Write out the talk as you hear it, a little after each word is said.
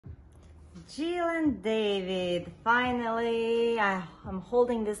Jill and David, finally, I'm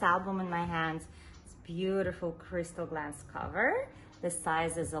holding this album in my hands. It's beautiful crystal glass cover. The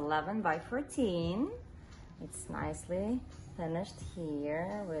size is 11 by 14. It's nicely finished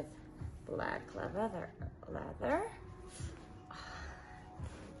here with black leather.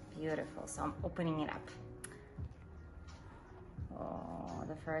 Beautiful, so I'm opening it up. Oh,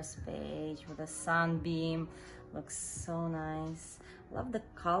 the first page with a sunbeam looks so nice. Love the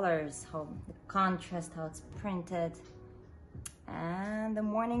colors, how the contrast, how it's printed. And the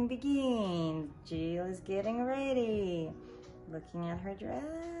morning begins. Jill is getting ready. Looking at her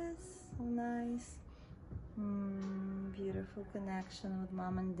dress, so nice. Beautiful connection with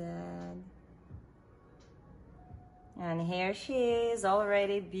mom and dad. And here she is,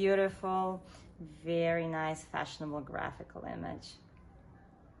 already beautiful. Very nice, fashionable graphical image.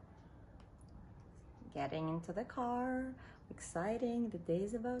 Getting into the car. Exciting, the day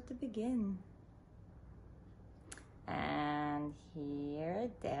is about to begin. And here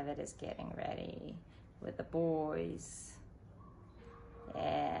David is getting ready with the boys.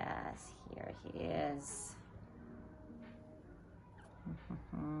 Yes, here he is.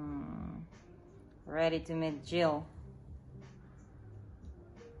 Ready to meet Jill.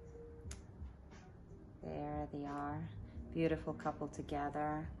 There they are, beautiful couple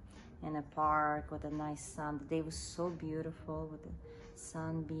together in a park with a nice sun. The day was so beautiful with the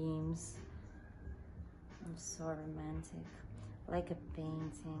sunbeams. It was so romantic, like a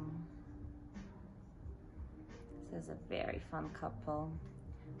painting. This is a very fun couple.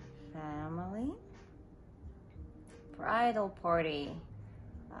 Family. Bridal party.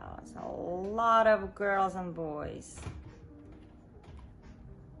 Wow, it's a lot of girls and boys.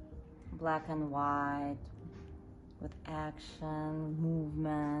 Black and white, with action,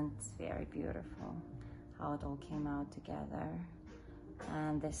 movement. It's very beautiful how it all came out together.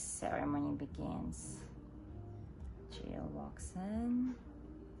 And the ceremony begins. Jill walks in.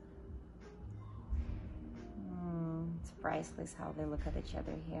 It's priceless how they look at each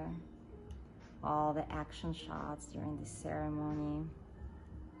other here. All the action shots during the ceremony.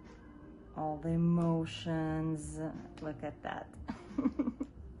 All the emotions. Look at that.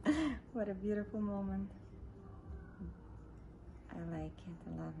 What a beautiful moment. I like it,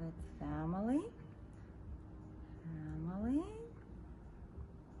 I love it. Family. Family.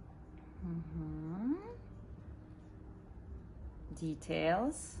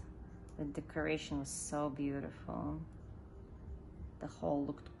 Details. The decoration was so beautiful. The hall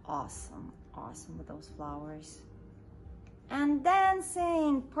looked awesome. Awesome with those flowers. And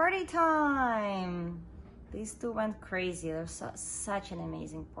dancing! Party time! These two went crazy. It was such an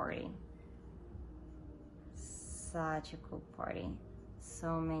amazing party. Such a cool party.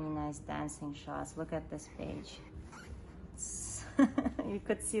 So many nice dancing shots. Look at this page. You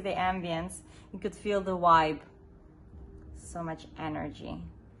could see the ambience. You could feel the vibe. So much energy.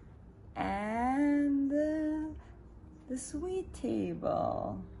 And the sweet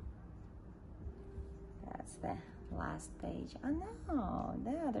table. That's the last page. Oh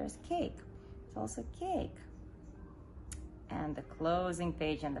no, there's cake. It's also cake. And the closing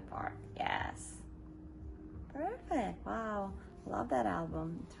page in the park. Yes. Perfect. Wow. Love that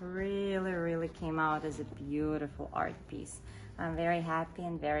album. It really came out as a beautiful art piece. I'm very happy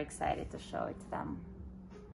and very excited to show it to them.